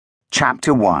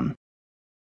Chapter 1.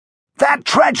 That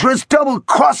treacherous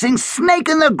double-crossing snake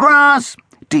in the grass!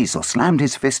 Diesel slammed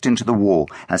his fist into the wall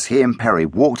as he and Perry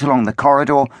walked along the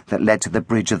corridor that led to the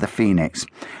Bridge of the Phoenix.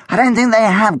 I don't think they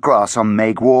have grass on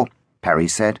Megwar, Perry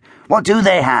said. What do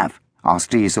they have?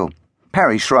 Asked Diesel.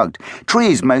 Perry shrugged.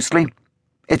 Trees, mostly.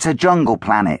 It's a jungle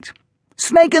planet.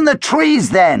 Snake in the trees,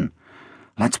 then!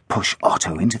 Let's push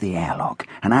Otto into the airlock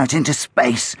and out into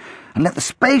space and let the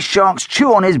space sharks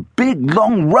chew on his big,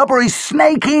 long, rubbery,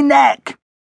 snaky neck!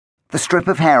 The strip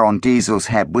of hair on Diesel's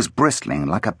head was bristling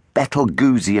like a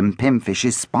Betelgeusean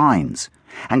pinfish's spines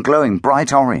and glowing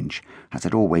bright orange, as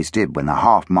it always did when the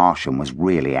half-Martian was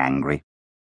really angry.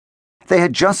 They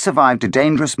had just survived a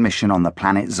dangerous mission on the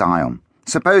planet Zion,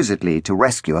 supposedly to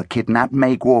rescue a kidnapped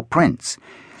Megwar prince.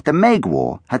 The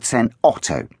Megwar had sent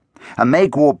Otto, a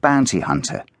Megwar bounty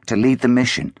hunter, to lead the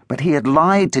mission, but he had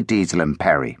lied to Diesel and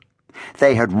Perry.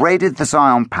 They had raided the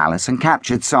Zion Palace and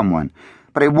captured someone,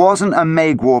 but it wasn't a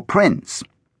Megwar prince.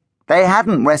 They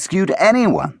hadn't rescued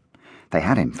anyone. They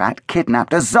had, in fact,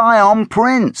 kidnapped a Zion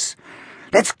prince.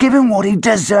 Let's give him what he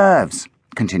deserves,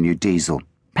 continued Diesel.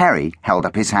 Perry held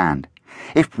up his hand.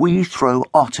 If we throw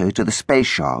Otto to the space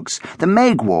sharks, the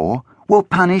Megwar will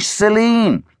punish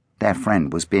Selene. Their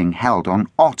friend was being held on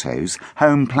Otto's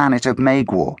home planet of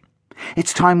Megwar.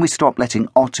 It's time we stop letting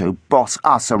Otto boss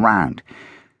us around.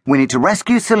 We need to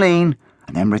rescue Selene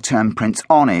and then return Prince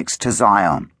Onyx to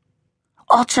Zion.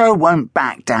 Otto won't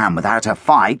back down without a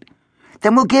fight.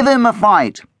 Then we'll give him a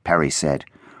fight, Perry said.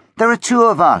 There are two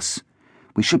of us.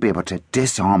 We should be able to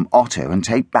disarm Otto and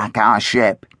take back our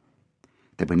ship.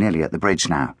 They were nearly at the bridge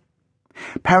now.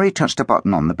 Perry touched a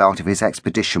button on the belt of his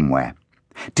expedition wear.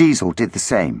 Diesel did the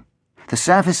same. The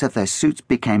surface of their suits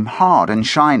became hard and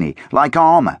shiny, like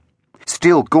armor.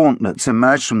 Steel gauntlets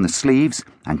emerged from the sleeves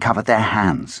and covered their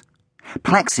hands.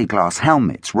 Plexiglass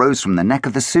helmets rose from the neck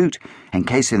of the suit,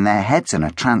 encasing their heads in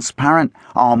a transparent,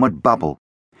 armored bubble.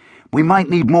 We might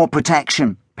need more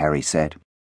protection, Perry said.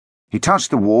 He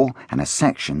touched the wall, and a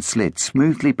section slid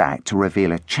smoothly back to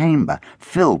reveal a chamber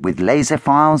filled with laser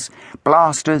files,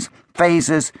 blasters,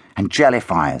 phasers, and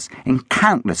jellyfires in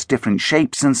countless different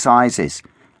shapes and sizes.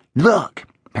 Look,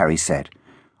 Perry said.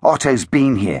 Otto's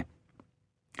been here.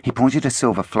 He pointed a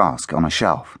silver flask on a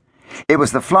shelf. It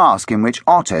was the flask in which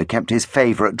Otto kept his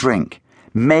favourite drink,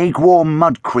 Megwar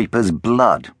Mudcreeper's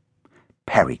blood.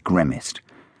 Perry grimaced.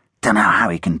 Dunno how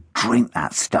he can drink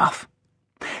that stuff.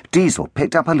 Diesel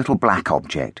picked up a little black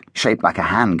object, shaped like a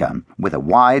handgun, with a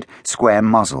wide, square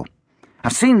muzzle.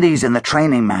 I've seen these in the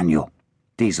training manual,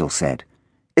 Diesel said.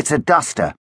 It's a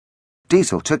duster.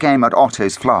 Diesel took aim at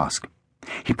Otto's flask.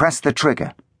 He pressed the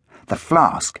trigger. The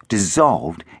flask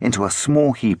dissolved into a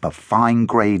small heap of fine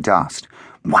grey dust.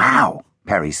 Wow,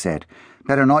 Perry said.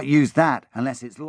 Better not use that unless it's